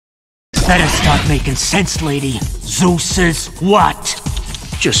better start making sense, lady. Zeus's what?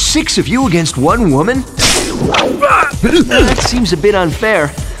 Just 6 of you against 1 woman? That seems a bit unfair.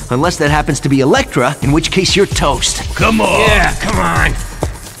 Unless that happens to be Electra, in which case you're toast. Come on. Yeah, come on.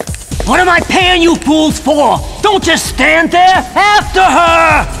 What am I paying you fools for? Don't just stand there! After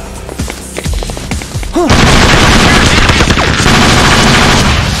her!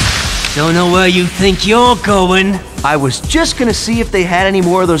 Don't know where you think you're going. I was just gonna see if they had any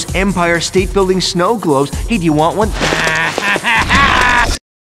more of those Empire State Building snow globes. Hey, do you want one?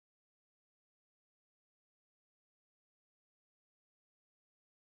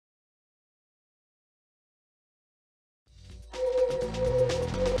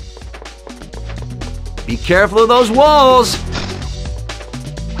 Be careful of those walls!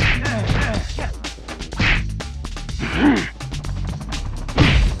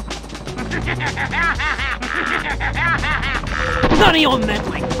 None of your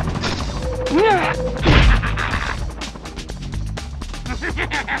meddling!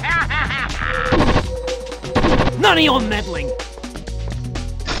 None of your meddling!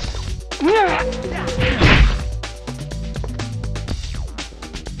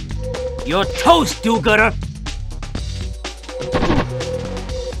 You're toast, do-gooder!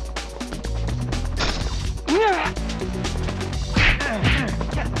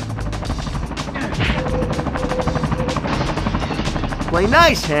 Play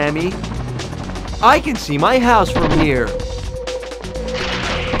nice, Hammy. I can see my house from here.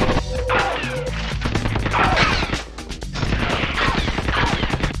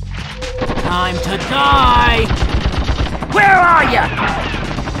 Time to die! Where are ya?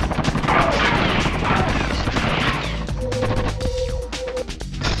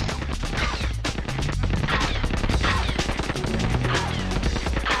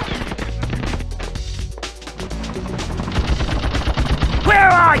 Where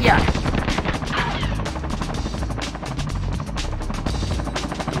are ya?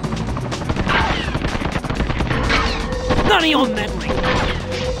 None of your meddling!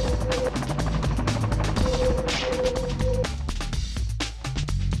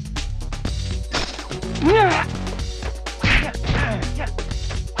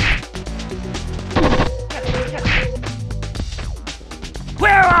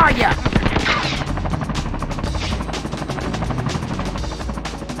 Where are ya?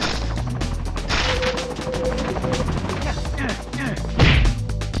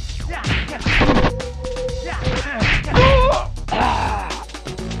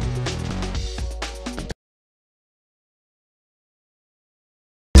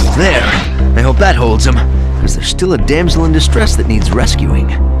 There. I hope that holds him, because there's still a damsel in distress that needs rescuing.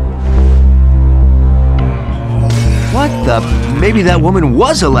 What the? Maybe that woman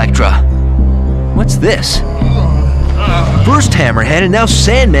was Electra. What's this? First Hammerhead and now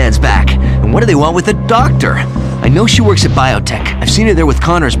Sandman's back. And what do they want with the doctor? I know she works at biotech. I've seen her there with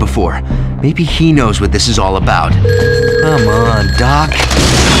Connors before. Maybe he knows what this is all about. Come on, Doc.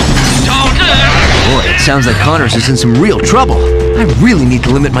 Boy, it sounds like Connors is in some real trouble. I really need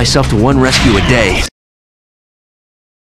to limit myself to 1 rescue a day.